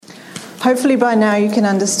Hopefully by now you can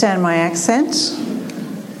understand my accent.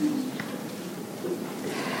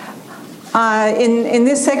 In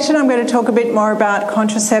this section I'm going to talk a bit more about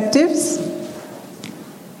contraceptives.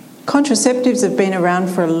 Contraceptives have been around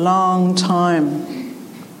for a long time.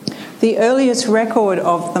 The earliest record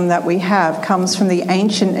of them that we have comes from the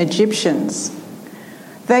ancient Egyptians.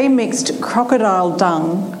 They mixed crocodile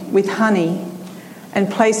dung with honey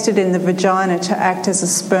and placed it in the vagina to act as a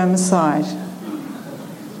spermicide.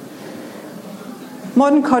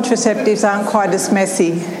 Modern contraceptives aren't quite as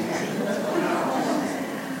messy.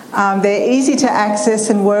 They're easy to access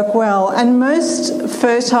and work well, and most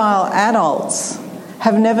fertile adults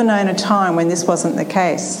have never known a time when this wasn't the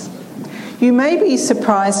case. You may be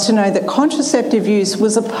surprised to know that contraceptive use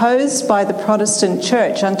was opposed by the Protestant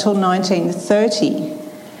Church until 1930.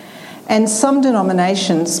 And some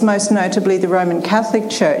denominations, most notably the Roman Catholic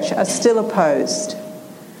Church, are still opposed.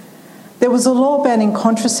 There was a law banning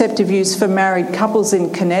contraceptive use for married couples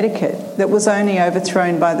in Connecticut that was only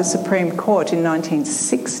overthrown by the Supreme Court in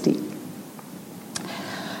 1960.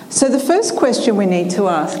 So the first question we need to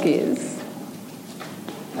ask is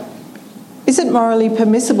it morally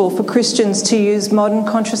permissible for Christians to use modern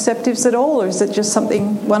contraceptives at all, or is it just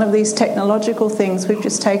one of these technological things we've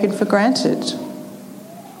just taken for granted?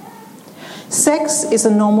 Sex is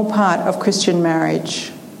a normal part of Christian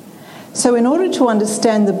marriage. So in order to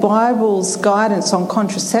understand the Bible's guidance on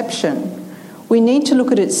contraception, we need to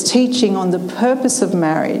look at its teaching on the purpose of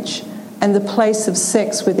marriage and the place of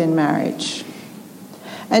sex within marriage.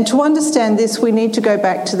 And to understand this, we need to go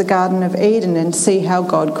back to the Garden of Eden and see how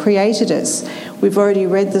God created us. We've already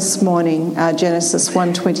read this morning Genesis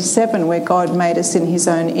 1:27, where God made us in his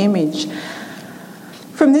own image.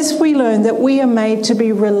 From this we learn that we are made to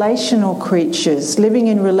be relational creatures, living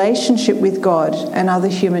in relationship with God and other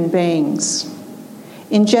human beings.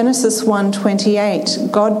 In Genesis 1:28,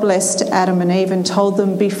 God blessed Adam and Eve and told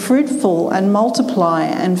them, "Be fruitful and multiply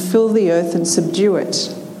and fill the earth and subdue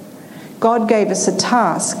it." God gave us a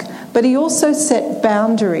task, but he also set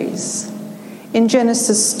boundaries. In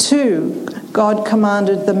Genesis 2, God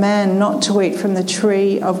commanded the man not to eat from the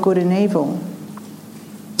tree of good and evil.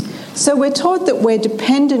 So we're taught that we're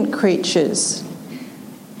dependent creatures,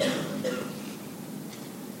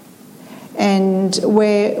 and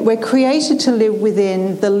we're created to live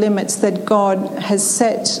within the limits that God has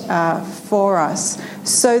set for us.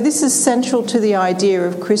 So this is central to the idea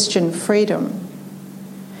of Christian freedom.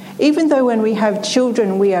 Even though when we have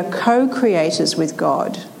children we are co-creators with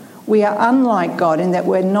God, we are unlike God in that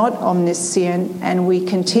we're not omniscient and we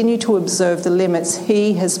continue to observe the limits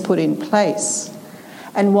he has put in place.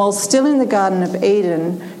 And while still in the Garden of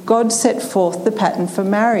Eden, God set forth the pattern for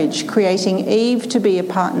marriage, creating Eve to be a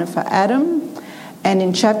partner for Adam. And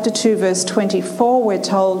in chapter 2, verse 24, we're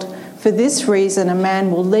told, "For this reason a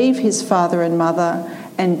man will leave his father and mother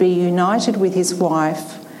and be united with his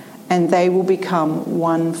wife, and they will become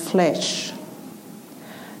one flesh."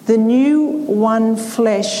 The new one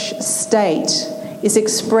flesh state is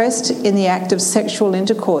expressed in the act of sexual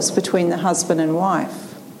intercourse between the husband and wife.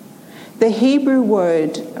 The Hebrew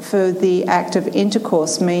word for the act of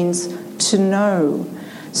intercourse means to know.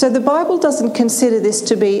 So the Bible doesn't consider this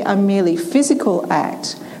to be a merely physical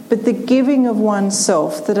act, but the giving of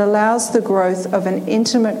oneself that allows the growth of an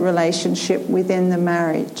intimate relationship within the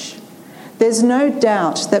marriage. There's no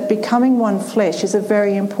doubt that becoming one flesh is a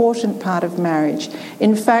very important part of marriage.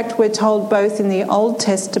 In fact, we're told both in the Old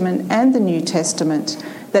Testament and the New Testament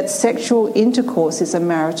that sexual intercourse is a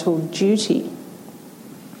marital duty.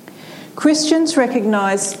 Christians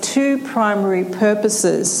recognise two primary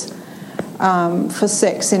purposes for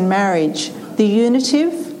sex in marriage: the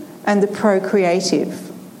unitive and the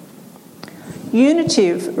procreative.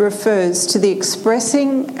 Unitive refers to the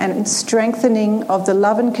expressing and strengthening of the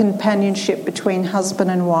love and companionship between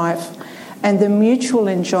husband and wife and the mutual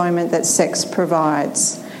enjoyment that sex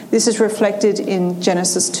provides. This is reflected in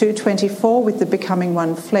Genesis 2:24 with the becoming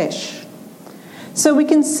one flesh. So we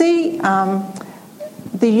can see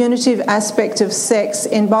the unitive aspect of sex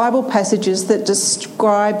in Bible passages that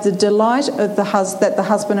describe the delight of that the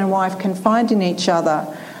husband and wife can find in each other,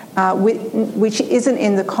 which isn't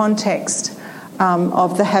in the context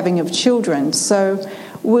of the having of children. So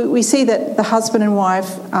we see that the husband and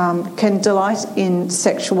wife can delight in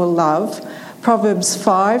sexual love. Proverbs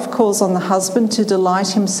 5 calls on the husband to delight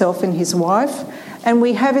himself in his wife. And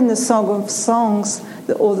we have in the Song of Songs,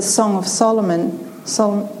 or the Song of Solomon,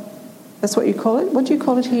 that's what you call it? What do you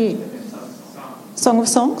call it here? Song of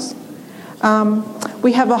Songs?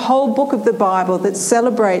 We have a whole book of the Bible that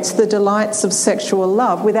celebrates the delights of sexual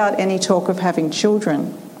love without any talk of having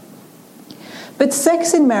children. But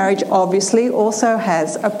sex in marriage obviously also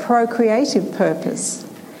has a procreative purpose,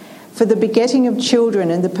 for the begetting of children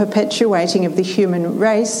and the perpetuating of the human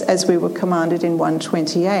race, as we were commanded in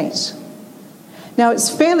 128. Now, it's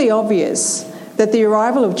fairly obvious that the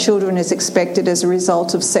arrival of children is expected as a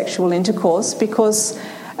result of sexual intercourse, because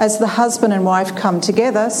as the husband and wife come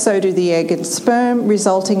together, so do the egg and sperm,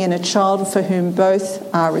 resulting in a child for whom both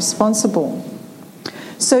are responsible.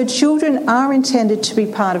 So children are intended to be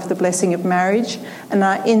part of the blessing of marriage and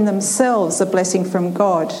are in themselves a blessing from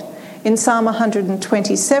God. In Psalm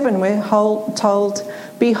 127, we're told,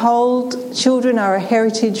 "Behold, children are a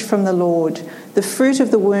heritage from the Lord. The fruit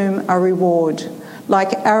of the womb a reward.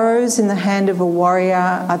 Like arrows in the hand of a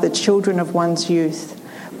warrior are the children of one's youth.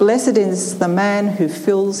 Blessed is the man who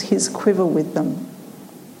fills his quiver with them."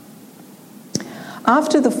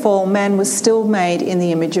 After the fall, man was still made in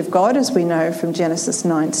the image of God, as we know from Genesis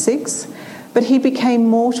 9:6, but he became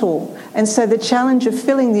mortal, and so the challenge of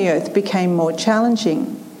filling the earth became more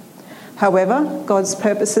challenging. However, God's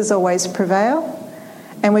purposes always prevail,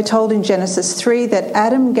 and we're told in Genesis 3 that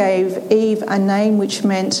Adam gave Eve a name which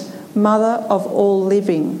meant mother of all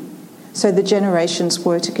living, so the generations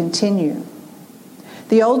were to continue.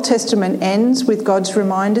 The Old Testament ends with God's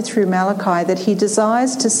reminder through Malachi that he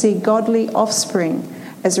desires to see godly offspring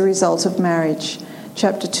as a result of marriage.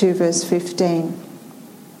 Chapter 2, verse 15.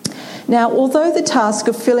 Now, although the task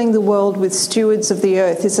of filling the world with stewards of the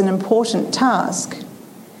earth is an important task,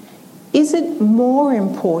 is it more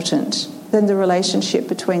important than the relationship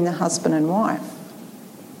between the husband and wife?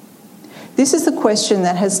 This is the question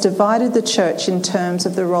that has divided the church in terms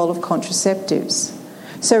of the role of contraceptives.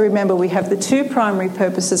 So remember, we have the two primary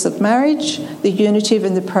purposes of marriage, the unitive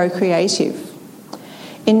and the procreative.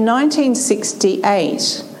 In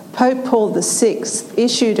 1968, Pope Paul VI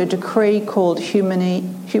issued a decree called Humanae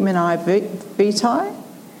Vitae.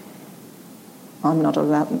 I'm not a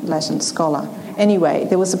Latin scholar. Anyway,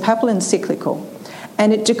 there was a papal encyclical,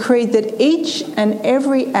 and it decreed that each and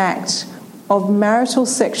every act of marital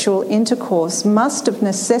sexual intercourse must of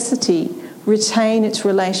necessity retain its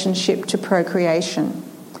relationship to procreation.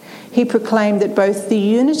 He proclaimed that both the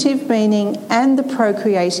unitive meaning and the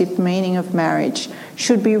procreative meaning of marriage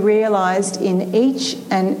should be realised in each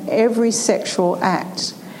and every sexual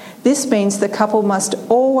act. This means the couple must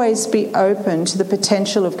always be open to the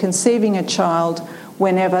potential of conceiving a child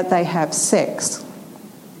whenever they have sex.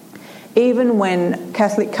 Even when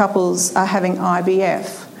Catholic couples are having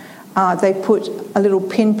IVF, they put a little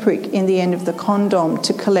pinprick in the end of the condom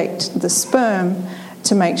to collect the sperm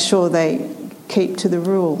to make sure they keep to the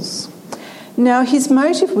rules. Now, his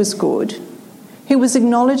motive was good. He was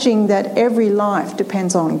acknowledging that every life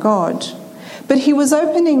depends on God, but he was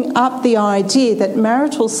opening up the idea that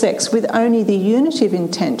marital sex with only the unitive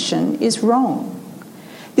intention is wrong.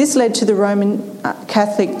 This led to the Roman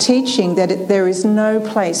Catholic teaching that there is no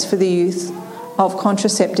place for the use of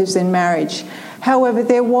contraceptives in marriage. However,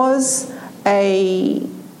 there was a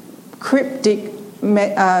cryptic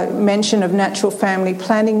mention of natural family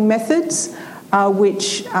planning methods,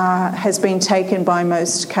 which has been taken by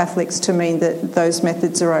most Catholics to mean that those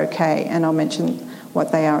methods are okay, and I'll mention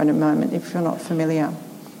what they are in a moment if you're not familiar.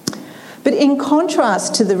 But in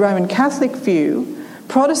contrast to the Roman Catholic view,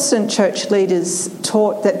 Protestant church leaders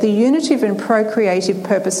taught that the unitive and procreative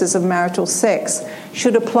purposes of marital sex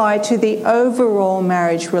should apply to the overall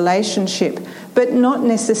marriage relationship, but not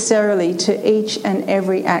necessarily to each and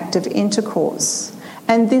every act of intercourse.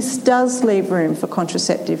 And this does leave room for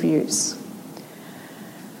contraceptive use.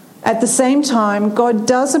 At the same time, God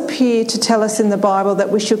does appear to tell us in the Bible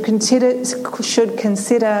that we should consider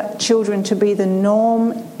children to be the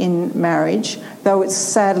norm in marriage, though it's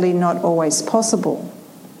sadly not always possible.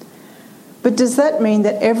 But does that mean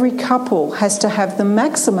that every couple has to have the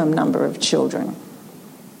maximum number of children?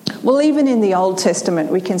 Well, even in the Old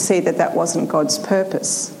Testament, we can see that that wasn't God's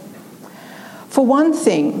purpose. For one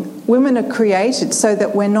thing, women are created so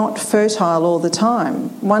that we're not fertile all the time.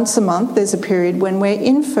 Once a month, there's a period when we're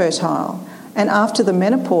infertile, and after the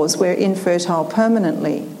menopause, we're infertile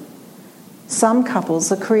permanently. Some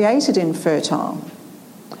couples are created infertile.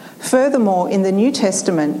 Furthermore, in the New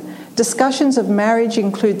Testament, discussions of marriage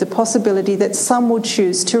include the possibility that some will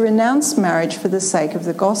choose to renounce marriage for the sake of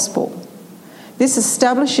the gospel. This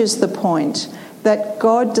establishes the point that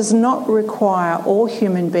God does not require all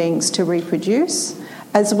human beings to reproduce,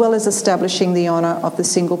 as well as establishing the honour of the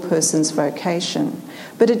single person's vocation.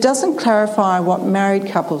 But it doesn't clarify what married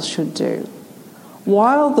couples should do.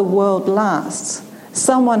 While the world lasts,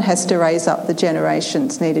 someone has to raise up the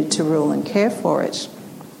generations needed to rule and care for it.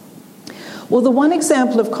 Well, the one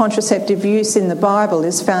example of contraceptive use in the Bible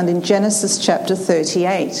is found in Genesis chapter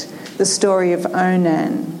 38, the story of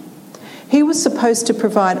Onan. He was supposed to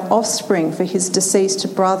provide offspring for his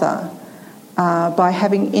deceased brother by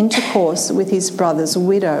having intercourse with his brother's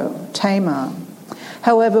widow, Tamar.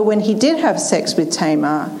 However, when he did have sex with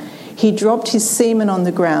Tamar, he dropped his semen on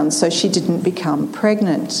the ground so she didn't become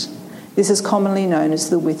pregnant. This is commonly known as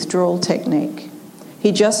the withdrawal technique.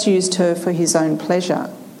 He just used her for his own pleasure.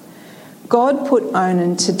 God put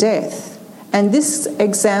Onan to death, and this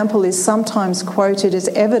example is sometimes quoted as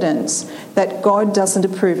evidence that God doesn't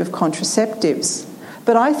approve of contraceptives.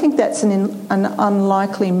 But I think that's an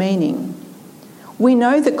unlikely meaning. We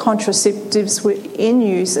know that contraceptives were in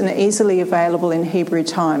use and easily available in Hebrew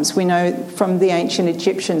times. We know from the ancient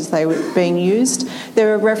Egyptians they were being used.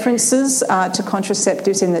 There are references to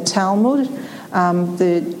contraceptives in the Talmud,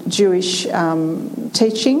 the Jewish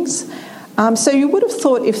teachings. So you would have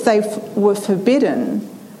thought if they were forbidden,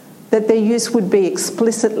 that their use would be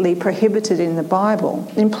explicitly prohibited in the Bible.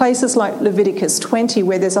 In places like Leviticus 20,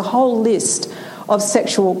 where there's a whole list of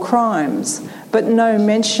sexual crimes, but no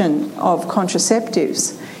mention of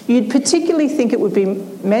contraceptives, you'd particularly think it would be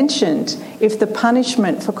mentioned if the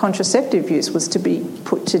punishment for contraceptive use was to be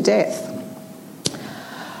put to death.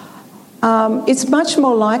 It's much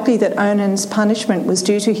more likely that Onan's punishment was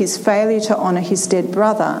due to his failure to honour his dead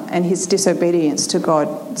brother and his disobedience to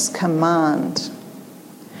God's command.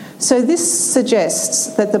 So this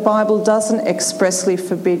suggests that the Bible doesn't expressly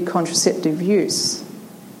forbid contraceptive use,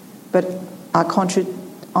 but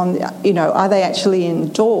are they actually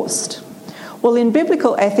endorsed? Well, in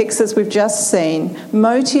biblical ethics, as we've just seen,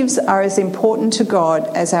 motives are as important to God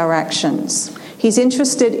as our actions. He's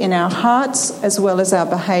interested in our hearts as well as our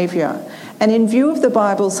behaviour. And in view of the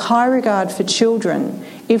Bible's high regard for children,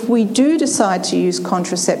 if we do decide to use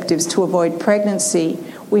contraceptives to avoid pregnancy,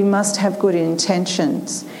 we must have good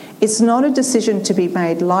intentions. It's not a decision to be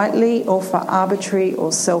made lightly or for arbitrary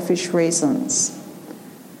or selfish reasons.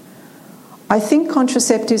 I think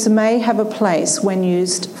contraceptives may have a place when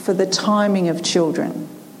used for the timing of children.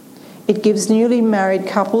 It gives newly married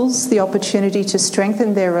couples the opportunity to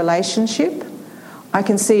strengthen their relationship. I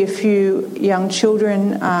can see a few young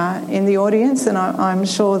children in the audience, and I'm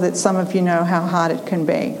sure that some of you know how hard it can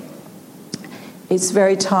be. It's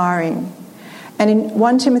very tiring. And in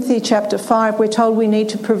 1 Timothy chapter 5, we're told we need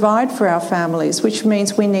to provide for our families, which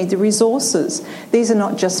means we need the resources. These are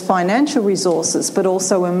not just financial resources, but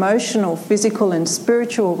also emotional, physical and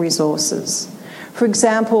spiritual resources. For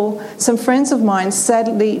example, some friends of mine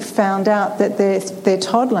sadly found out that their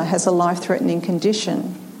toddler has a life-threatening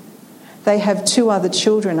condition. They have 2 other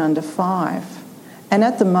children under 5. And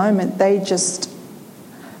at the moment, they just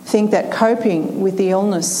think that coping with the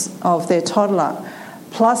illness of their toddler,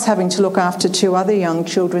 plus having to look after 2 other young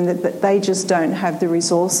children, that they just don't have the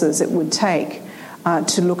resources it would take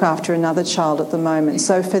to look after another child at the moment.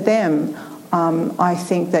 So for them, I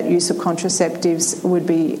think that use of contraceptives would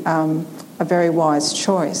be a very wise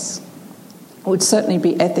choice. It would certainly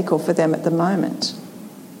be ethical for them at the moment.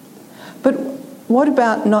 But what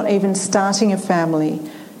about not even starting a family?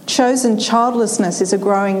 Chosen childlessness is a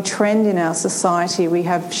growing trend in our society. We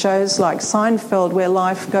have shows like Seinfeld where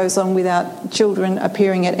life goes on without children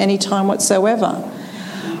appearing at any time whatsoever.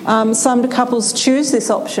 Some couples choose this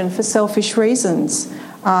option for selfish reasons.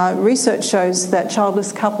 Research shows that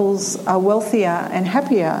childless couples are wealthier and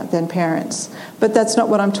happier than parents, but that's not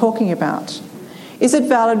what I'm talking about. Is it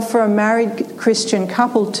valid for a married Christian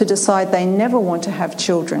couple to decide they never want to have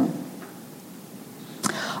children?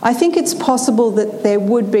 I think it's possible that there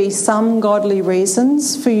would be some godly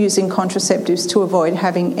reasons for using contraceptives to avoid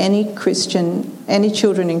having any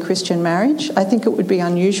children in Christian marriage. I think it would be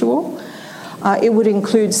unusual. It would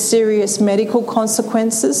include serious medical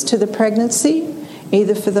consequences to the pregnancy,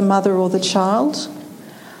 either for the mother or the child.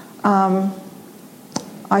 I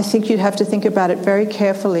think you'd have to think about it very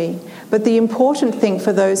carefully. But the important thing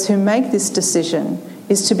for those who make this decision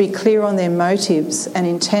is to be clear on their motives and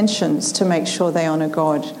intentions to make sure they honour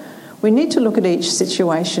God. We need to look at each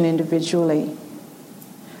situation individually.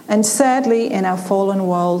 And sadly, in our fallen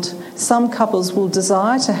world, some couples will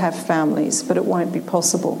desire to have families, but it won't be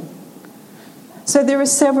possible. So there are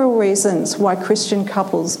several reasons why Christian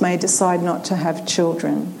couples may decide not to have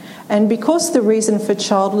children. And because the reason for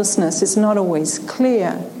childlessness is not always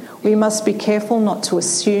clear, we must be careful not to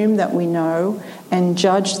assume that we know and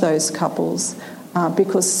judge those couples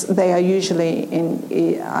because they are usually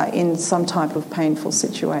in some type of painful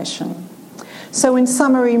situation. So in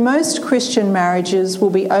summary, most Christian marriages will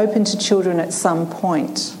be open to children at some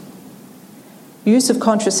point. Use of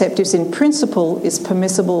contraceptives in principle is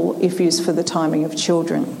permissible if used for the timing of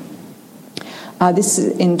children. This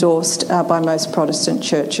is endorsed by most Protestant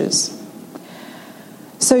churches.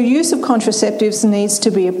 So use of contraceptives needs to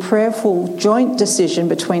be a prayerful joint decision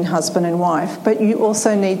between husband and wife, but you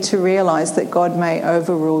also need to realise that God may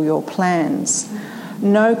overrule your plans.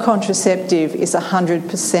 No contraceptive is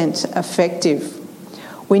 100% effective.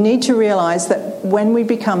 We need to realise that when we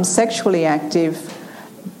become sexually active,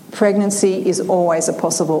 pregnancy is always a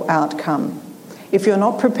possible outcome. If you're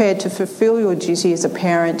not prepared to fulfil your duty as a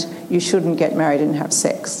parent, you shouldn't get married and have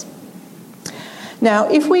sex. Now,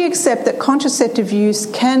 if we accept that contraceptive use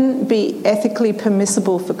can be ethically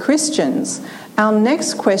permissible for Christians, our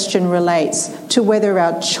next question relates to whether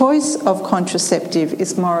our choice of contraceptive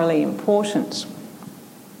is morally important.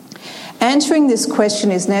 Answering this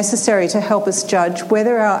question is necessary to help us judge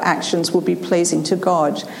whether our actions will be pleasing to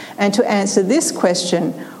God. And to answer this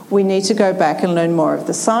question, we need to go back and learn more of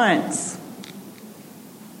the science.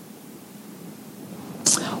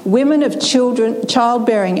 Women of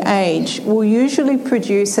childbearing age will usually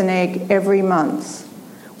produce an egg every month,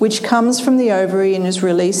 which comes from the ovary and is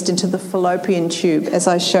released into the fallopian tube, as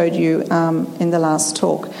I showed you in the last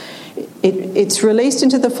talk. It's released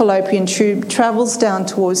into the fallopian tube, travels down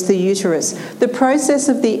towards the uterus. The process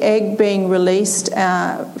of the egg being released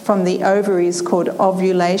from the ovary is called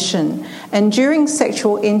ovulation. And during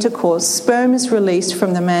sexual intercourse, sperm is released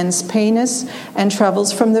from the man's penis and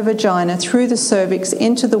travels from the vagina through the cervix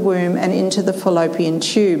into the womb and into the fallopian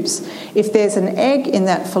tubes. If there's an egg in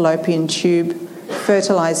that fallopian tube,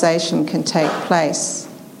 fertilisation can take place.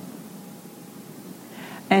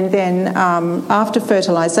 And then after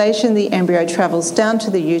fertilisation, the embryo travels down to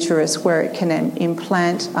the uterus where it can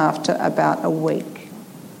implant after about a week.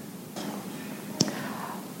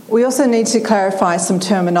 We also need to clarify some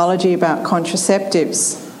terminology about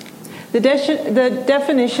contraceptives. The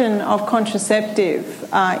definition of contraceptive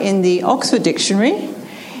in the Oxford Dictionary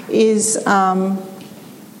is a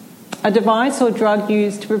device or drug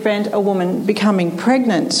used to prevent a woman becoming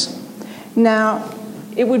pregnant. Now,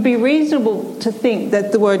 it would be reasonable to think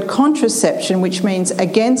that the word contraception, which means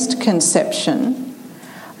against conception,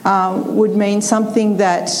 would mean something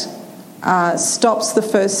that stops the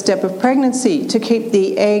first step of pregnancy to keep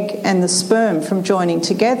the egg and the sperm from joining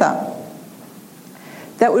together.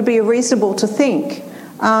 That would be reasonable to think.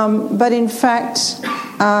 But in fact,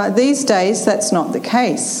 these days, that's not the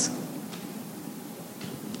case.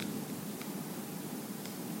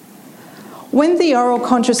 When the oral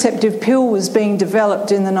contraceptive pill was being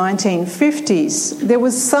developed in the 1950s, there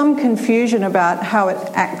was some confusion about how it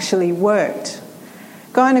actually worked.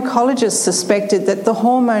 Gynecologists suspected that the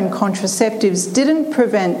hormone contraceptives didn't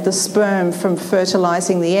prevent the sperm from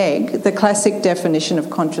fertilising the egg, the classic definition of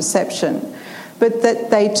contraception, but that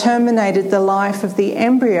they terminated the life of the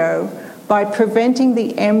embryo by preventing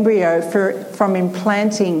the embryo from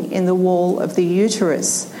implanting in the wall of the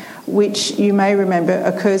uterus, which you may remember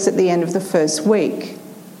occurs at the end of the first week.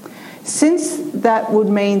 Since that would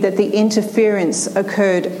mean that the interference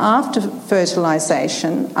occurred after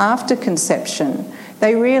fertilisation, after conception,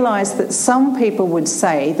 they realised that some people would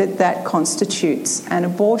say that that constitutes an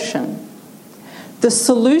abortion. The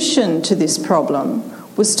solution to this problem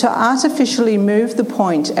was to artificially move the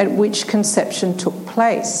point at which conception took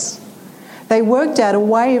place. They worked out a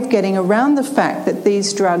way of getting around the fact that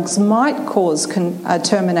these drugs might cause a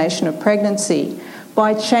termination of pregnancy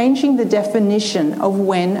by changing the definition of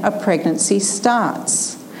when a pregnancy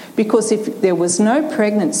starts. Because if there was no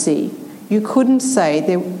pregnancy, you couldn't say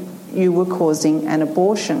that you were causing an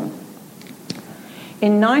abortion.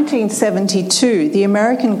 In 1972, the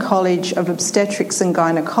American College of Obstetrics and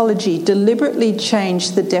Gynecology deliberately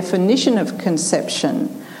changed the definition of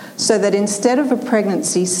conception so that instead of a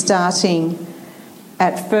pregnancy starting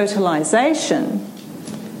at fertilisation,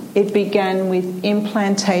 it began with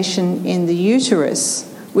implantation in the uterus,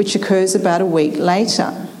 which occurs about a week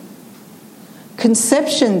later.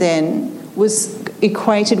 Conception then was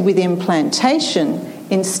equated with implantation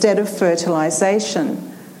instead of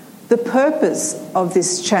fertilisation. The purpose of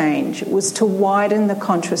this change was to widen the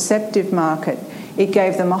contraceptive market. It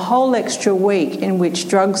gave them a whole extra week in which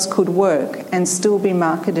drugs could work and still be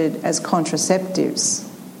marketed as contraceptives.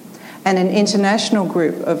 And an international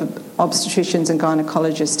group of obstetricians and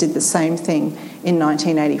gynecologists did the same thing in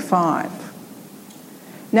 1985.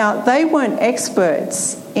 Now, they weren't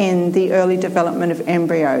experts in the early development of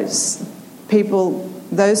embryos.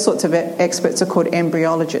 Those sorts of experts are called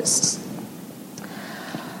embryologists.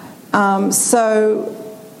 So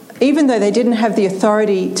even though they didn't have the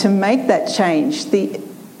authority to make that change,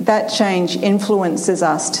 that change influences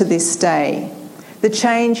us to this day. The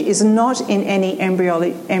change is not in any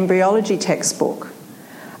embryology textbook.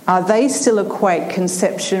 They still equate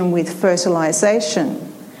conception with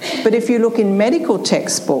fertilisation. But if you look in medical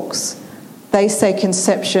textbooks, They say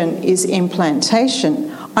conception is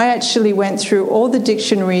implantation. I actually went through all the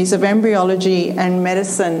dictionaries of embryology and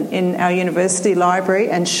medicine in our university library,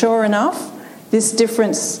 and sure enough, this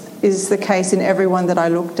difference is the case in every one that I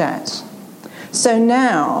looked at. So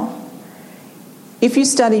now, if you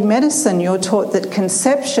study medicine, you're taught that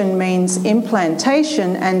conception means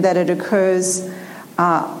implantation and that it occurs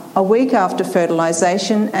a week after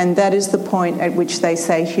fertilisation, and that is the point at which they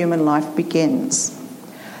say human life begins.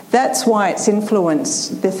 That's why it's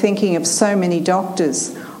influenced the thinking of so many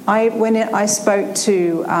doctors. When I spoke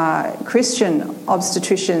to Christian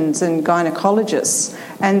obstetricians and gynecologists,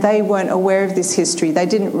 and they weren't aware of this history, they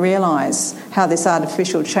didn't realise how this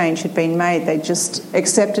artificial change had been made. They just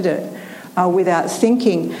accepted it without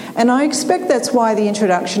thinking. And I expect that's why the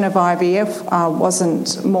introduction of IVF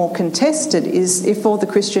wasn't more contested, is if all the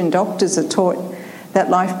Christian doctors are taught that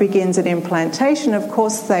life begins at implantation, of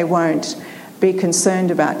course they won't be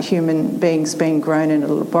concerned about human beings being grown in a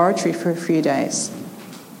laboratory for a few days.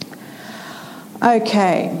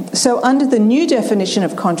 Okay, so under the new definition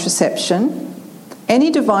of contraception,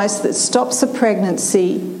 any device that stops a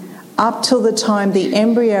pregnancy up till the time the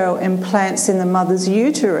embryo implants in the mother's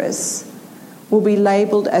uterus will be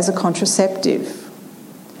labelled as a contraceptive.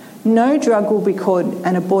 No drug will be called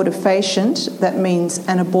an abortifacient, that means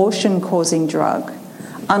an abortion-causing drug,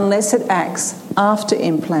 unless it acts after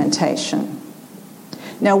implantation.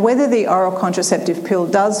 Now, whether the oral contraceptive pill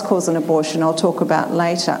does cause an abortion, I'll talk about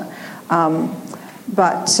later.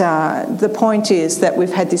 But the point is that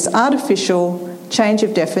we've had this artificial change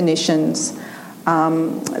of definitions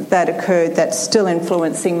that occurred that's still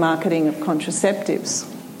influencing marketing of contraceptives.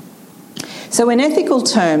 So in ethical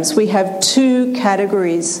terms, we have two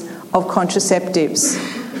categories of contraceptives.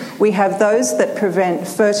 We have those that prevent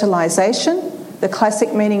fertilisation, the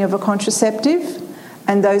classic meaning of a contraceptive,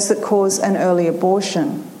 and those that cause an early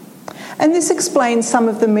abortion. And this explains some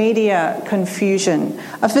of the media confusion.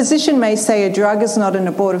 A physician may say a drug is not an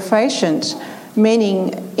abortifacient,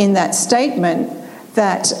 meaning in that statement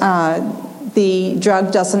that the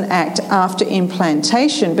drug doesn't act after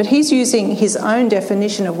implantation, but he's using his own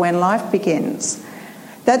definition of when life begins.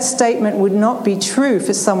 That statement would not be true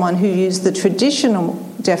for someone who used the traditional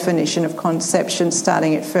definition of conception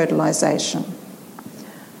starting at fertilisation.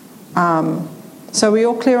 So are we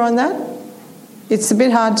all clear on that? It's a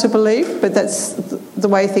bit hard to believe, but that's the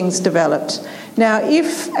way things developed. Now,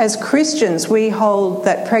 if as Christians we hold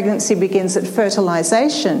that pregnancy begins at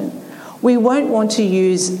fertilisation, we won't want to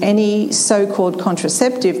use any so-called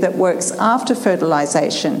contraceptive that works after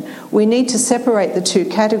fertilisation. We need to separate the two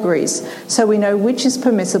categories so we know which is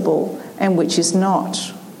permissible and which is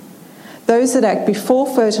not. Those that act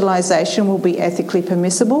before fertilisation will be ethically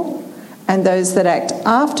permissible, and those that act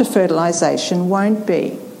after fertilisation won't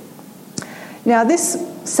be. Now, this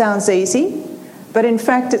sounds easy, but in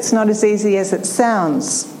fact it's not as easy as it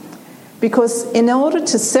sounds. Because in order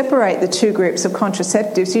to separate the two groups of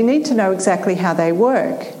contraceptives, you need to know exactly how they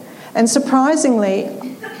work. And surprisingly,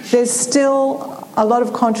 there's still a lot of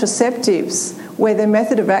contraceptives where their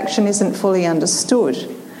method of action isn't fully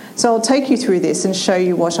understood. So I'll take you through this and show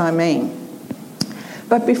you what I mean.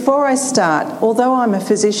 But before I start, although I'm a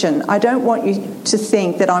physician, I don't want you to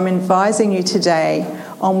think that I'm advising you today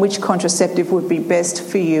on which contraceptive would be best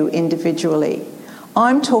for you individually.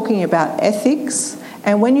 I'm talking about ethics.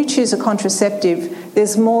 And when you choose a contraceptive,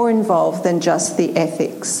 there's more involved than just the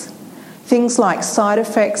ethics. Things like side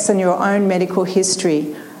effects and your own medical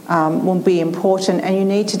history will be important, and you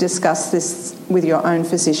need to discuss this with your own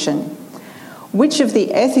physician. Which of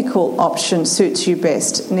the ethical options suits you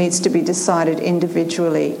best needs to be decided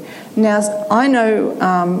individually. Now, I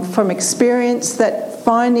know from experience that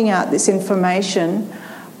finding out this information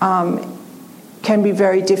can be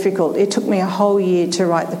very difficult. It took me a whole year to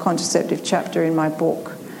write the contraceptive chapter in my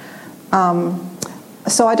book.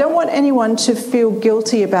 So I don't want anyone to feel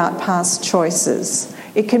guilty about past choices.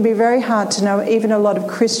 It can be very hard to know. Even a lot of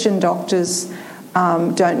Christian doctors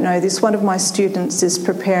don't know this. One of my students is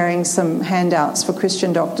preparing some handouts for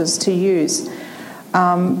Christian doctors to use.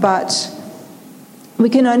 But we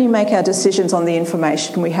can only make our decisions on the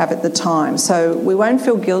information we have at the time. So we won't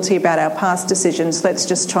feel guilty about our past decisions. Let's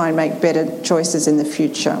just try and make better choices in the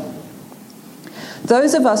future.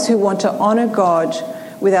 Those of us who want to honour God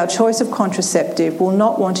with our choice of contraceptive will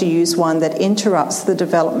not want to use one that interrupts the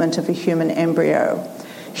development of a human embryo.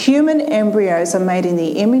 Human embryos are made in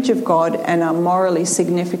the image of God and are morally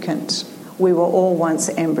significant. We were all once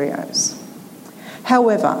embryos.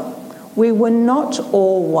 However, we were not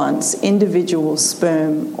all once individual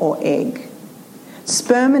sperm or egg.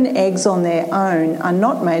 Sperm and eggs on their own are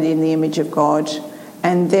not made in the image of God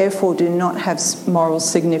and therefore do not have moral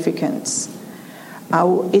significance.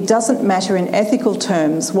 It doesn't matter in ethical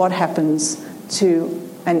terms what happens to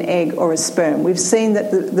an egg or a sperm. We've seen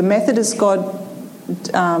that the method as God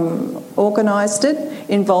organised it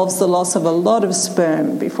involves the loss of a lot of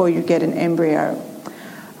sperm before you get an embryo.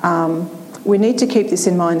 We need to keep this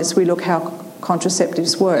in mind as we look how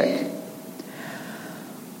contraceptives work.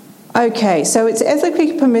 Okay, so it's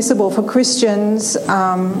ethically permissible for Christians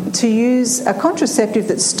to use a contraceptive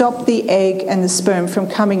that stopped the egg and the sperm from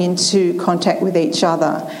coming into contact with each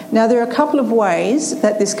other. Now, there are a couple of ways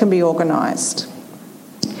that this can be organised.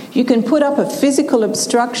 You can put up a physical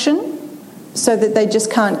obstruction so that they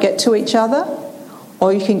just can't get to each other,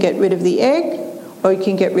 or you can get rid of the egg, or you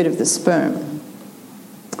can get rid of the sperm.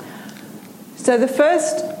 So the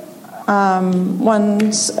first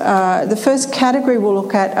the first category we'll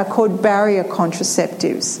look at are called barrier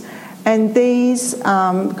contraceptives, and these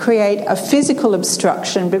create a physical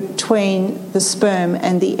obstruction between the sperm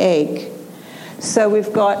and the egg. So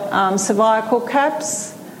we've got cervical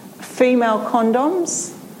caps, female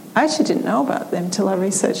condoms. I actually didn't know about them till I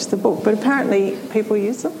researched the book, but apparently people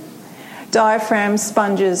use them. Diaphragms,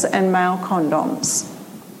 sponges, and male condoms.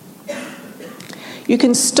 You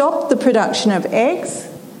can stop the production of eggs.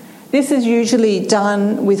 This is usually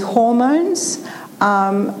done with hormones,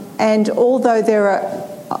 and although there are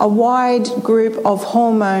a wide group of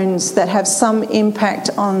hormones that have some impact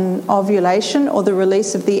on ovulation or the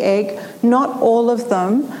release of the egg, not all of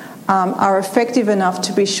them are effective enough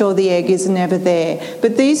to be sure the egg is never there.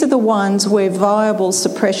 But these are the ones where viable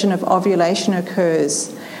suppression of ovulation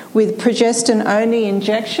occurs, with progestin-only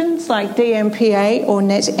injections like DMPA or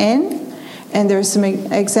NET-N, and there are some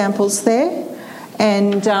examples there.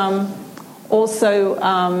 And also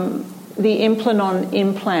the Implanon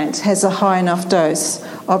implant has a high enough dose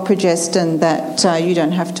of progestin that you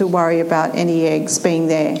don't have to worry about any eggs being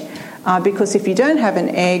there. Because if you don't have an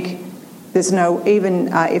egg, there's no, even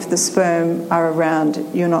if the sperm are around,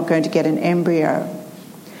 you're not going to get an embryo.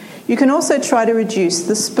 You can also try to reduce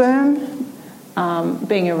the sperm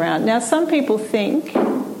being around. Now, some people think,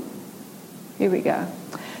 here we go.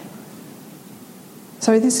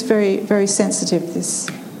 Sorry, this is very, very sensitive, this.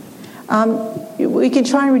 We can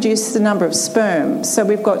try and reduce the number of sperm. So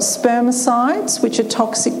we've got spermicides, which are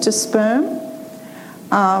toxic to sperm.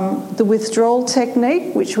 The withdrawal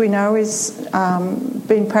technique, which we know is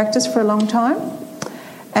been practiced for a long time.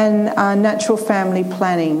 And natural family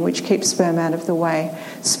planning, which keeps sperm out of the way.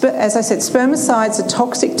 As I said, spermicides are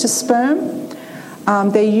toxic to sperm.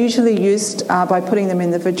 They're usually used by putting them in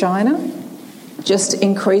the vagina, just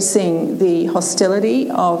increasing the hostility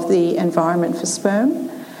of the environment for sperm.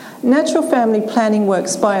 Natural family planning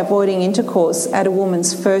works by avoiding intercourse at a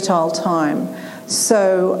woman's fertile time.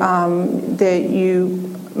 So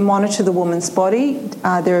you monitor the woman's body.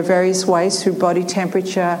 There are various ways through body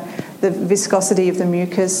temperature, the viscosity of the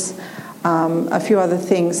mucus, a few other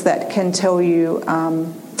things that can tell you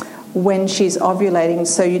when she's ovulating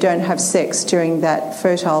so you don't have sex during that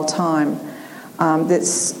fertile time.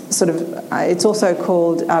 That's sort of, it's also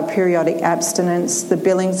called periodic abstinence, the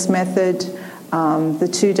Billings method, the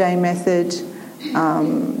 2-day method.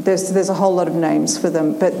 There's a whole lot of names for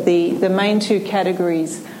them, but the main two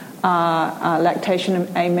categories are lactation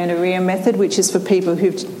amenorrhea method, which is for people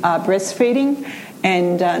who are breastfeeding,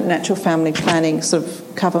 and natural family planning sort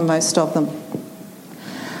of cover most of them.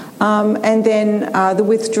 And then the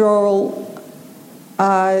withdrawal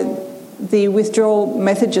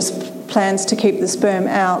method just plans to keep the sperm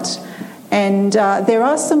out. And there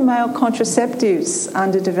are some male contraceptives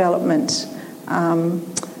under development,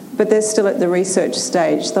 but they're still at the research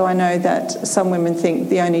stage, though I know that some women think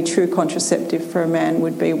the only true contraceptive for a man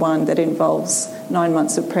would be one that involves 9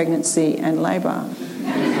 months of pregnancy and labour.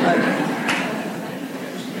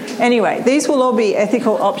 Anyway, these will all be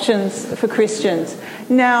ethical options for Christians.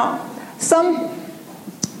 Now,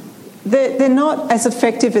 they're not as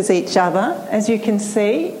effective as each other, as you can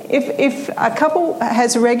see. If a couple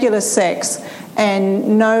has regular sex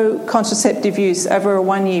and no contraceptive use over a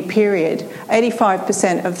 1-year period,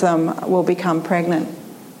 85% of them will become pregnant.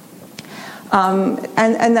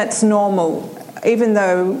 And that's normal, even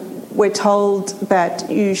though we're told that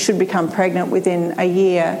you should become pregnant within a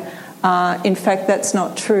year. In fact, that's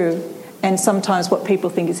not true. And sometimes what people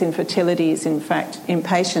think is infertility is, in fact,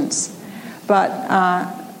 impatience.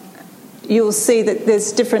 But you'll see that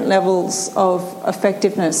there's different levels of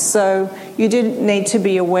effectiveness. So you do need to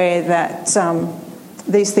be aware that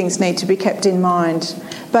these things need to be kept in mind.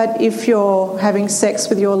 But if you're having sex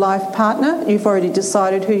with your life partner, you've already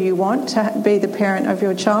decided who you want to be the parent of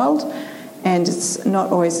your child, and it's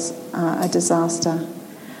not always a disaster.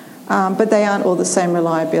 But they aren't all the same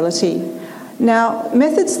reliability. Now,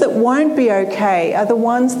 methods that won't be okay are the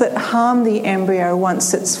ones that harm the embryo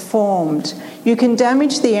once it's formed. You can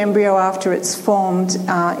damage the embryo after it's formed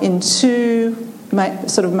in two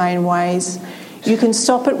main ways. You can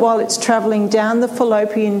stop it while it's travelling down the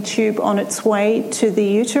fallopian tube on its way to the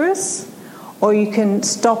uterus, or you can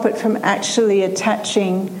stop it from actually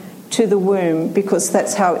attaching to the womb, because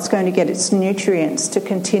that's how it's going to get its nutrients to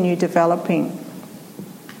continue developing.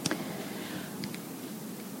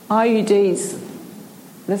 IUDs.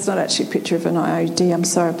 That's not actually a picture of an IUD. I'm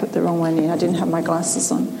sorry, I put the wrong one in. I didn't have my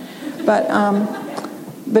glasses on.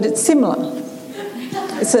 But it's similar.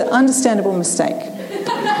 It's an understandable mistake.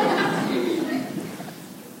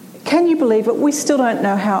 Can you believe it? We still don't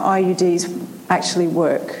know how IUDs actually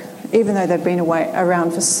work, even though they've been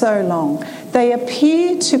around for so long. They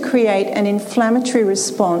appear to create an inflammatory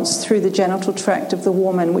response through the genital tract of the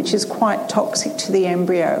woman, which is quite toxic to the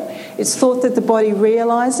embryo. It's thought that the body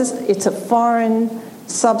realises it's a foreign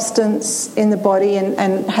substance in the body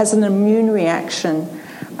and has an immune reaction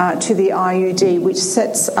to the IUD, which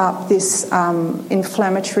sets up this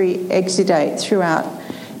inflammatory exudate throughout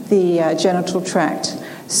the genital tract.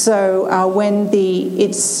 So when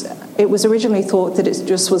it was originally thought that it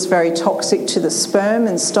just was very toxic to the sperm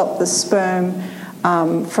and stopped the sperm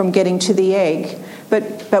from getting to the egg.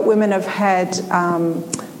 But women have had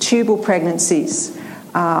tubal pregnancies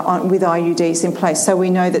with IUDs in place. So we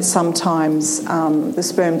know that sometimes the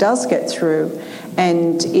sperm does get through,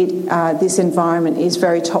 and this environment is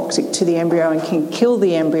very toxic to the embryo and can kill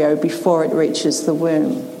the embryo before it reaches the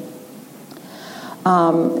womb.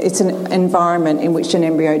 It's an environment in which an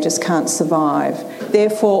embryo just can't survive.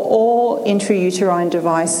 Therefore, all intrauterine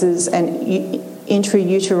devices and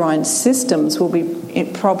intrauterine systems will be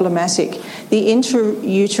problematic. The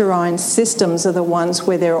intrauterine systems are the ones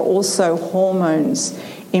where there are also hormones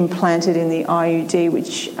implanted in the IUD,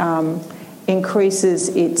 which increases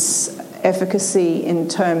its efficacy in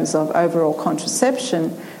terms of overall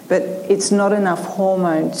contraception, but it's not enough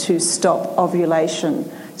hormone to stop ovulation.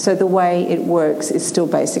 So the way it works is still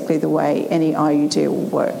basically the way any IUD will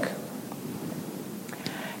work.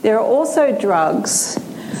 There are also drugs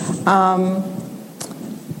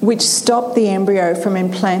which stop the embryo from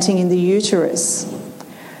implanting in the uterus.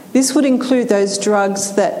 This would include those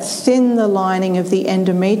drugs that thin the lining of the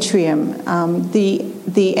endometrium.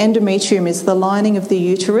 The endometrium is the lining of the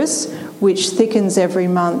uterus, which thickens every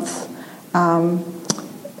month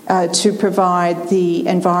to provide the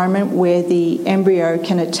environment where the embryo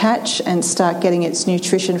can attach and start getting its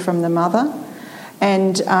nutrition from the mother.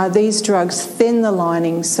 And these drugs thin the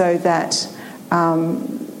lining so that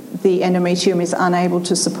the endometrium is unable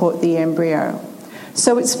to support the embryo.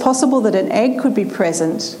 So it's possible that an egg could be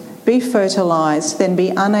present, be fertilised, then be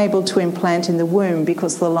unable to implant in the womb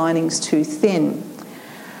because the lining's too thin.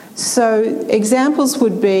 So examples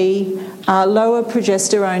would be lower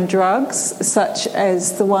progesterone drugs, such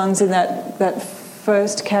as the ones in that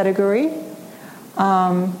first category.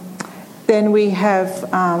 Then we have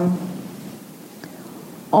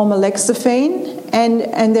omolexaphene,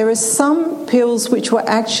 and there are some pills which were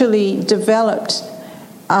actually developed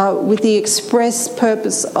with the express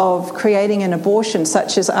purpose of creating an abortion,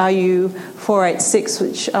 such as RU486,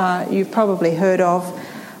 which you've probably heard of.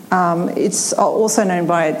 It's also known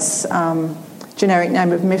by its generic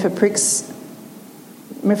name of mifepristone,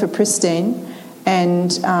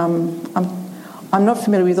 and I'm not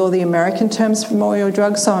familiar with all the American terms for hormonal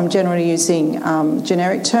drugs, so I'm generally using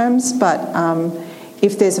generic terms, but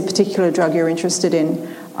if there's a particular drug you're interested in,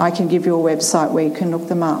 I can give you a website where you can look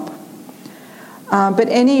them up. But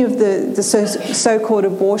any of the so-called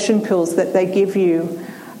abortion pills that they give you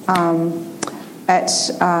at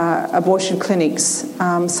abortion clinics,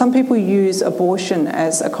 some people use abortion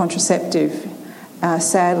as a contraceptive.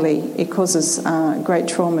 Sadly, it causes great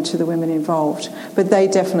trauma to the women involved, but they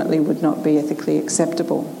definitely would not be ethically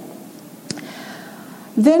acceptable.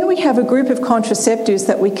 Then we have a group of contraceptives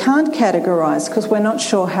that we can't categorise because we're not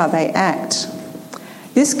sure how they act.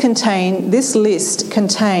 This list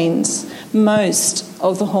contains most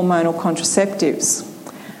of the hormonal contraceptives.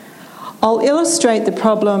 I'll illustrate the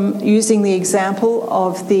problem using the example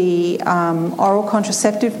of the oral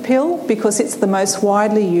contraceptive pill because it's the most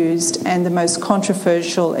widely used and the most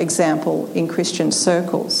controversial example in Christian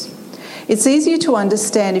circles. It's easier to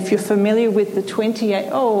understand if you're familiar with the 28...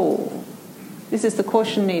 Oh, this is the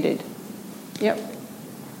caution needed. Yep.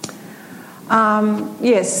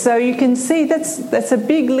 Yes, so you can see that's a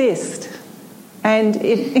big list, and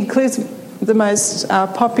it includes the most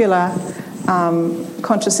popular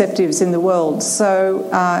contraceptives in the world. So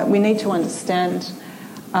we need to understand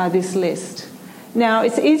this list. Now,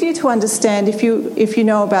 it's easier to understand if you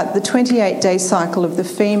know about the 28-day cycle of the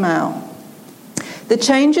female. The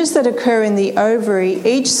changes that occur in the ovary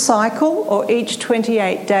each cycle or each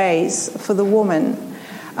 28 days for the woman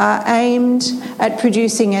are aimed at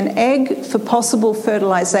producing an egg for possible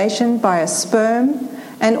fertilisation by a sperm,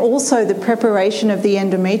 and also the preparation of the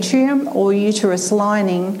endometrium or uterus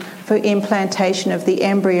lining for implantation of the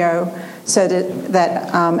embryo, so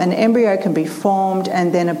that an embryo can be formed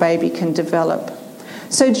and then a baby can develop.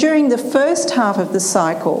 So during the first half of the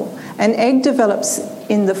cycle, an egg develops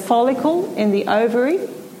in the follicle, in the ovary,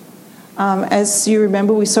 as you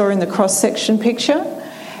remember we saw in the cross-section picture,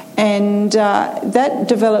 and that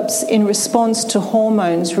develops in response to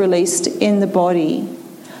hormones released in the body.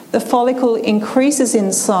 The follicle increases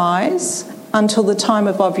in size until the time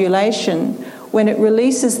of ovulation, when it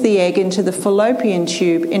releases the egg into the fallopian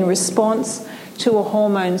tube in response to a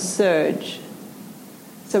hormone surge.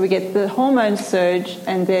 So we get the hormone surge,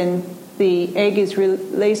 and then the egg is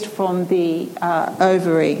released from the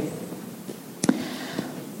ovary.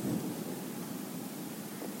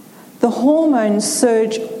 The hormone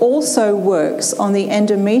surge also works on the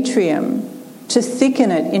endometrium to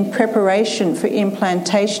thicken it in preparation for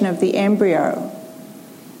implantation of the embryo.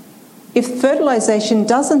 If fertilization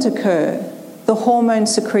doesn't occur, the hormone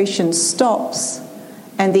secretion stops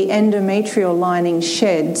and the endometrial lining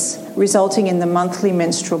sheds, resulting in the monthly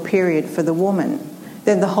menstrual period for the woman.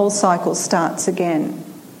 Then the whole cycle starts again.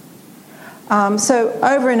 So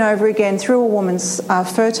over and over again, through a woman's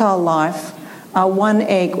fertile life, one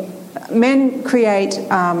egg. Men create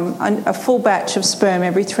a full batch of sperm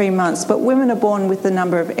every 3 months, but women are born with the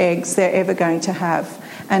number of eggs they're ever going to have,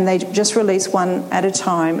 and they just release one at a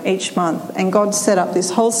time each month. And God set up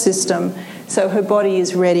this whole system so her body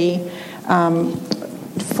is ready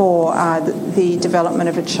for the development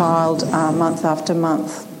of a child month after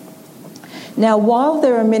month. Now, while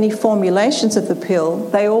there are many formulations of the pill,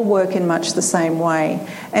 they all work in much the same way,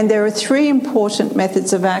 and there are 3 important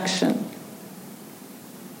methods of action.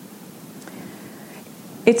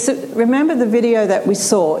 Remember the video that we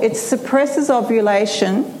saw? It suppresses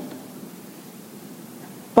ovulation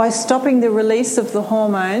by stopping the release of the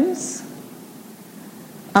hormones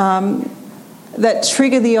that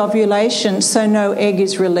trigger the ovulation, so no egg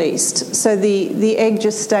is released. So the egg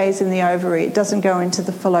just stays in the ovary. It doesn't go into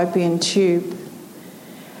the fallopian tube.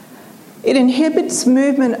 It inhibits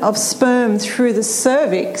movement of sperm through the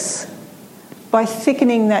cervix by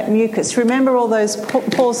thickening that mucus. Remember all those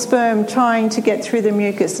poor sperm trying to get through the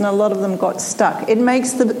mucus, and a lot of them got stuck. It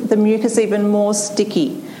makes the mucus even more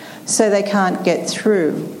sticky, so they can't get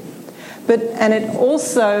through. And it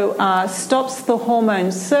also stops the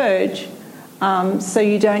hormone surge, so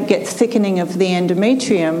you don't get thickening of the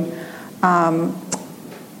endometrium.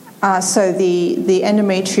 So the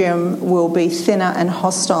endometrium will be thinner and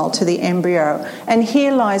hostile to the embryo. And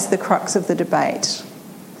here lies the crux of the debate.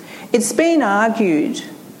 It's been argued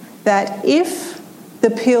that if the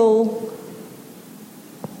pill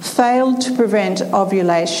failed to prevent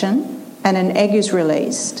ovulation and an egg is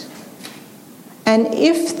released, and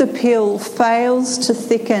if the pill fails to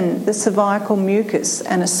thicken the cervical mucus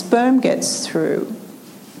and a sperm gets through,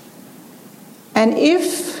 and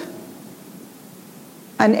if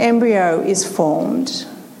an embryo is formed,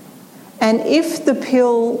 and if the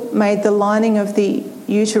pill made the lining of the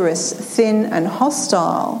uterus thin and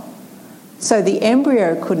hostile, so the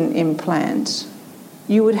embryo couldn't implant,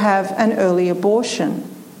 you would have an early abortion,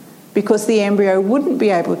 because the embryo wouldn't be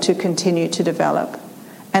able to continue to develop,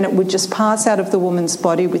 and it would just pass out of the woman's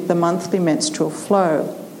body with the monthly menstrual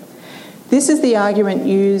flow. This is the argument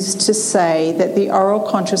used to say that the oral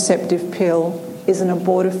contraceptive pill is an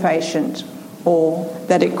abortifacient, or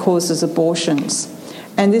that it causes abortions.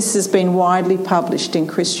 And this has been widely published in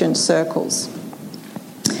Christian circles.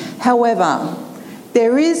 However,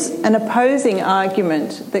 there is an opposing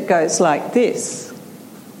argument that goes like this.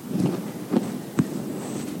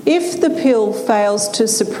 If the pill fails to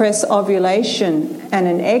suppress ovulation and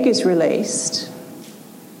an egg is released,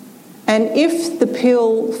 and if the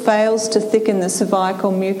pill fails to thicken the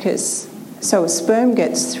cervical mucus so a sperm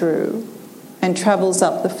gets through and travels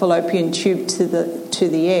up the fallopian tube to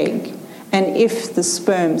the egg, and if the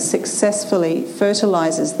sperm successfully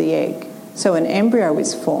fertilises the egg so an embryo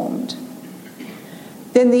is formed,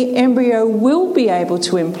 then the embryo will be able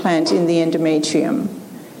to implant in the endometrium,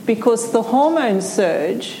 because the hormone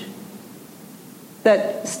surge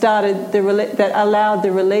that allowed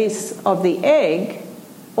the release of the egg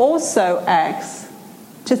also acts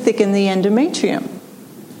to thicken the endometrium.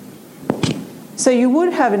 So you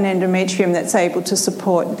would have an endometrium that's able to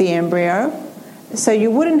support the embryo, so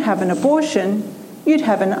you wouldn't have an abortion, you'd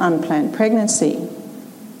have an unplanned pregnancy.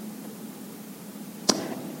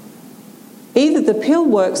 Either the pill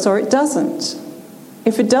works or it doesn't.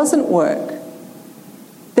 If it doesn't work,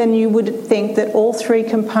 then you would think that all three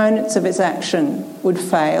components of its action would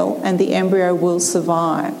fail and the embryo will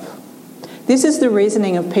survive. This is the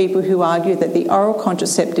reasoning of people who argue that the oral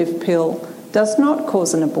contraceptive pill does not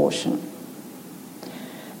cause an abortion.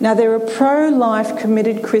 Now, there are pro-life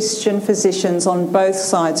committed Christian physicians on both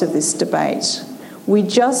sides of this debate. We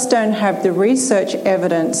just don't have the research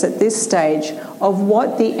evidence at this stage of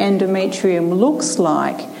what the endometrium looks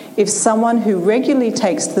like if someone who regularly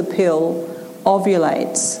takes the pill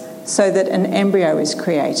ovulates so that an embryo is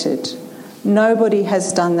created. Nobody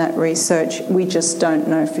has done that research. We just don't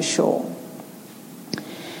know for sure.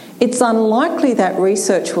 It's unlikely that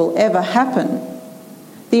research will ever happen.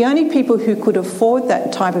 The only people who could afford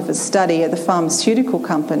that type of a study are the pharmaceutical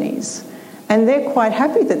companies. And they're quite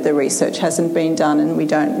happy that the research hasn't been done and we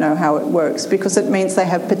don't know how it works, because it means they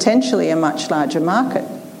have potentially a much larger market.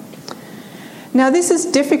 Now, this is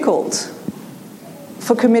difficult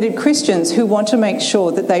for committed Christians who want to make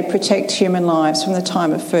sure that they protect human lives from the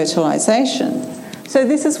time of fertilisation. So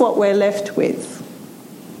this is what we're left with.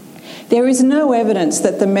 There is no evidence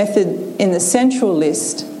that the method in the central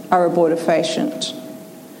list are abortifacient.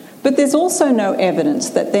 But there's also no evidence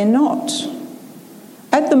that they're not.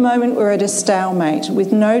 At the moment, we're at a stalemate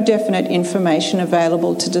with no definite information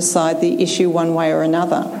available to decide the issue one way or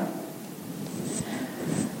another.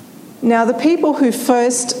 Now, the people who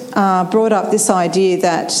first brought up this idea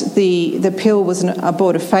that the pill was an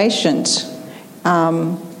abortifacient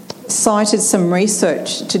cited some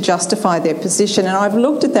research to justify their position, and I've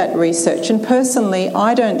looked at that research, and personally,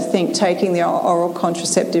 I don't think taking the oral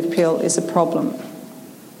contraceptive pill is a problem.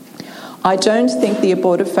 I don't think the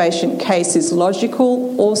abortifacient case is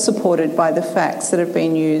logical or supported by the facts that have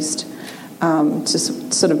been used to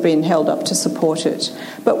sort of been held up to support it.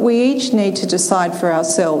 But we each need to decide for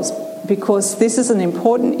ourselves, because this is an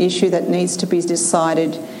important issue that needs to be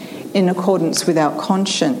decided in accordance with our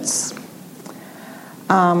conscience.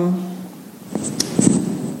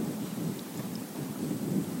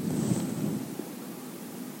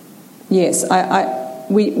 Yes, I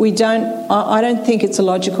don't think it's a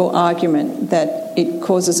logical argument that it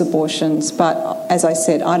causes abortions, but as I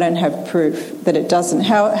said, I don't have proof that it doesn't.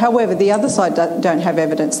 However, the other side don't have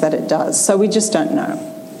evidence that it does, so we just don't know.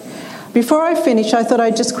 Before I finish, I thought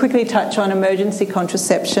I'd just quickly touch on emergency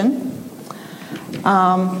contraception.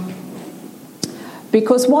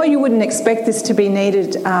 Because while you wouldn't expect this to be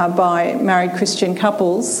needed by married Christian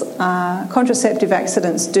couples, contraceptive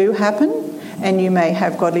accidents do happen, and you may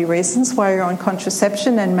have godly reasons why you're on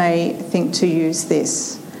contraception and may think to use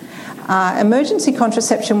this. Emergency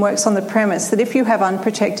contraception works on the premise that if you have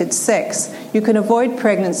unprotected sex, you can avoid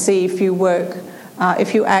pregnancy if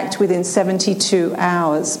you act within 72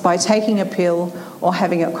 hours by taking a pill or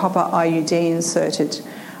having a copper IUD inserted.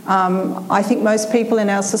 I think most people in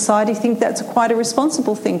our society think that's quite a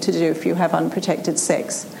responsible thing to do if you have unprotected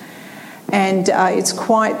sex. And it's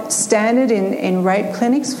quite standard in rape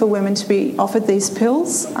clinics for women to be offered these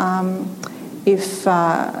pills if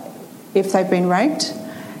they've been raped.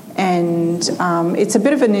 And it's a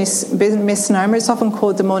bit of a misnomer. It's often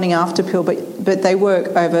called the morning after pill, but they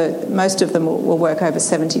work over, most of them will work over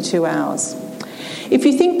 72 hours. If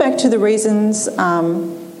you think back to the reasons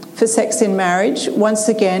for sex in marriage, once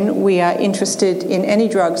again, we are interested in any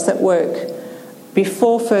drugs that work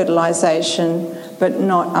before fertilisation but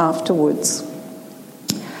not afterwards.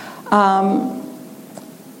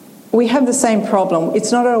 We have the same problem.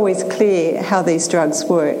 It's not always clear how these drugs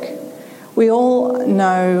work. We all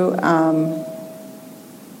know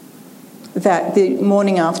that the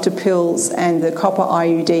morning after pills and the copper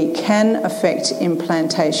IUD can affect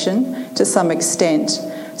implantation to some extent.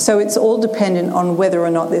 So it's all dependent on whether or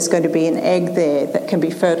not there's going to be an egg there that can be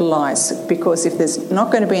fertilised, because if there's not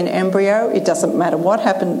going to be an embryo, it doesn't matter what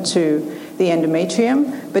happened to the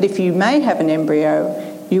endometrium, but if you may have an embryo,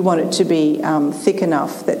 you want it to be thick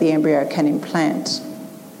enough that the embryo can implant.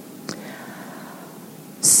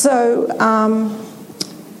 So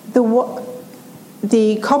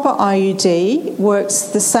the copper IUD works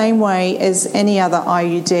the same way as any other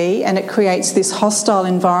IUD, and it creates this hostile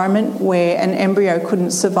environment where an embryo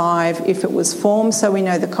couldn't survive if it was formed, so we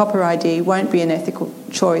know the copper IUD won't be an ethical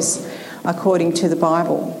choice according to the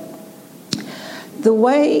Bible. The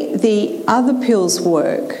way the other pills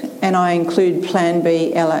work, and I include Plan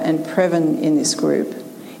B, Ella and Previn in this group,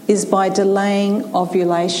 is by delaying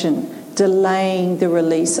ovulation, delaying the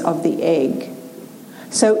release of the egg.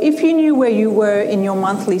 So if you knew where you were in your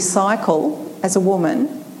monthly cycle as a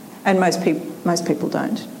woman, and most people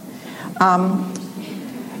don't,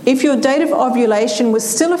 If your date of ovulation was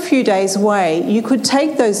still a few days away, you could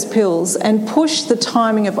take those pills and push the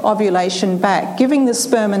timing of ovulation back, giving the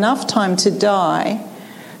sperm enough time to die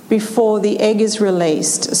before the egg is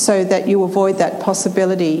released, so that you avoid that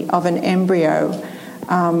possibility of an embryo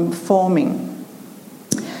forming.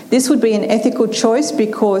 This would be an ethical choice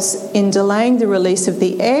because in delaying the release of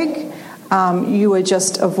the egg, you are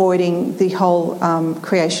just avoiding the whole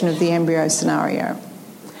creation of the embryo scenario.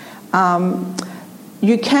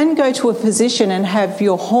 You can go to a physician and have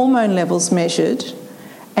your hormone levels measured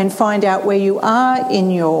and find out where you are in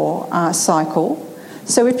your cycle.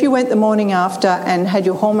 So if you went the morning after and had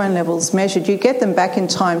your hormone levels measured, you get them back in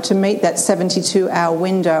time to meet that 72-hour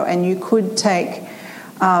window, and you could take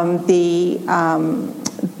the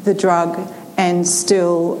drug and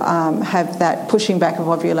still have that pushing back of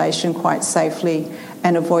ovulation quite safely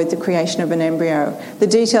and avoid the creation of an embryo. The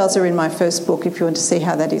details are in my first book if you want to see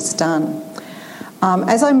how that is done.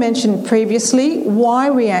 As I mentioned previously,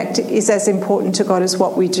 why we act is as important to God as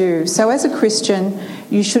what we do. So as a Christian,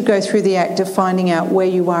 you should go through the act of finding out where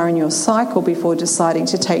you are in your cycle before deciding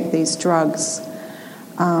to take these drugs.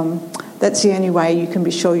 That's the only way you can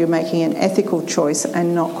be sure you're making an ethical choice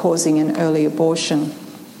and not causing an early abortion.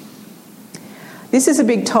 This is a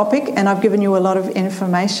big topic, and I've given you a lot of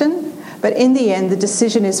information, but in the end, the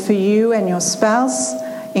decision is for you and your spouse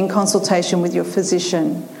in consultation with your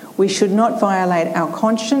physician. We should not violate our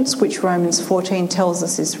conscience, which Romans 14 tells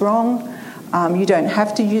us is wrong. You don't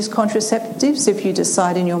have to use contraceptives if you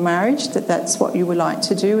decide in your marriage that that's what you would like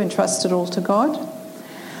to do and trust it all to God.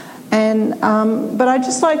 But I'd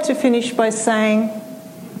just like to finish by saying,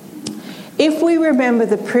 if we remember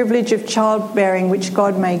the privilege of childbearing which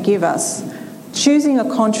God may give us, choosing a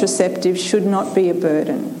contraceptive should not be a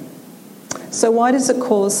burden. So why does it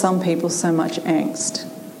cause some people so much angst?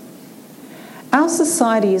 Our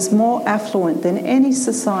society is more affluent than any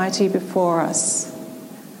society before us.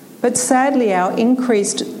 But sadly, our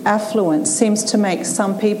increased affluence seems to make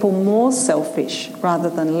some people more selfish rather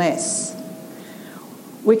than less.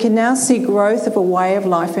 We can now see growth of a way of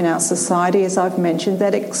life in our society, as I've mentioned,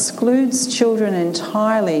 that excludes children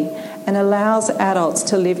entirely and allows adults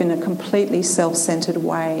to live in a completely self-centred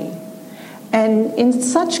way. And in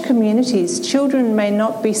such communities, children may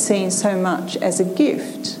not be seen so much as a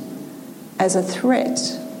gift, as a threat.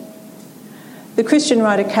 The Christian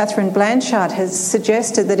writer Catherine Blanchard has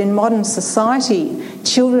suggested that in modern society,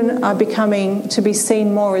 children are becoming to be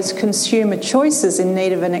seen more as consumer choices in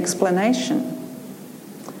need of an explanation.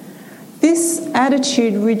 This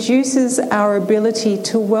attitude reduces our ability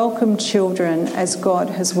to welcome children as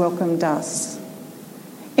God has welcomed us.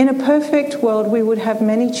 In a perfect world, we would have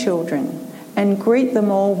many children and greet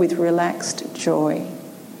them all with relaxed joy.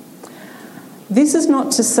 This is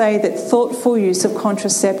not to say that thoughtful use of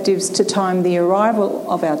contraceptives to time the arrival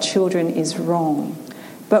of our children is wrong,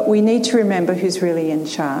 but we need to remember who's really in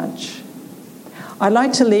charge. I'd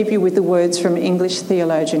like to leave you with the words from English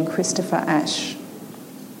theologian Christopher Ash.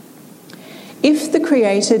 If the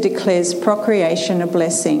Creator declares procreation a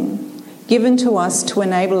blessing, given to us to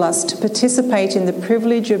enable us to participate in the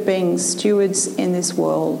privilege of being stewards in this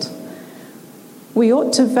world, we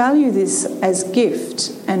ought to value this as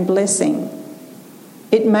gift and blessing.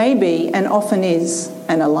 It may be, and often is,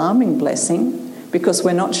 an alarming blessing because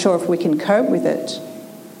we're not sure if we can cope with it,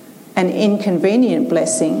 an inconvenient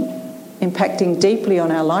blessing impacting deeply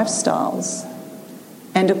on our lifestyles,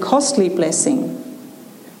 and a costly blessing.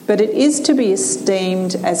 But it is to be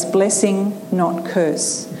esteemed as blessing, not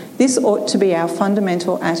curse. This ought to be our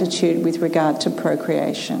fundamental attitude with regard to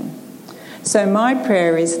procreation. So my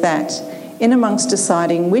prayer is that, in amongst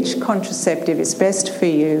deciding which contraceptive is best for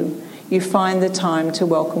you, you find the time to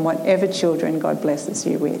welcome whatever children God blesses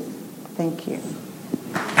you with. Thank you.